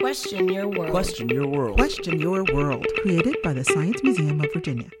Question your world. Question your world. Question your world. Created by the Science Museum of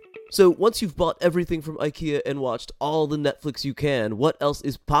Virginia. So once you've bought everything from IKEA and watched all the Netflix you can, what else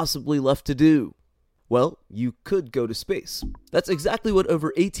is possibly left to do? Well, you could go to space. That's exactly what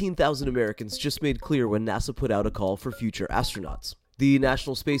over 18,000 Americans just made clear when NASA put out a call for future astronauts. The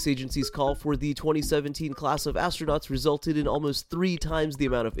National Space Agency's call for the 2017 class of astronauts resulted in almost 3 times the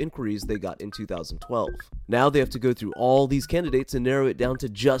amount of inquiries they got in 2012. Now they have to go through all these candidates and narrow it down to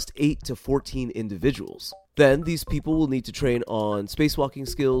just 8 to 14 individuals. Then these people will need to train on spacewalking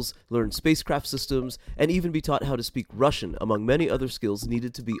skills, learn spacecraft systems, and even be taught how to speak Russian, among many other skills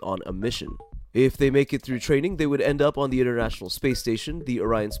needed to be on a mission. If they make it through training, they would end up on the International Space Station, the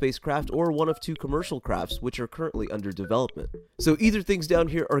Orion spacecraft, or one of 2 commercial crafts which are currently under development. So either things down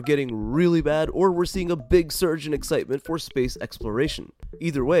here are getting really bad, or we're seeing a big surge in excitement for space exploration.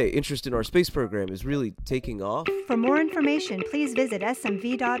 Either way, interest in our space program is really taking off. For more information, please visit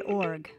smv.org.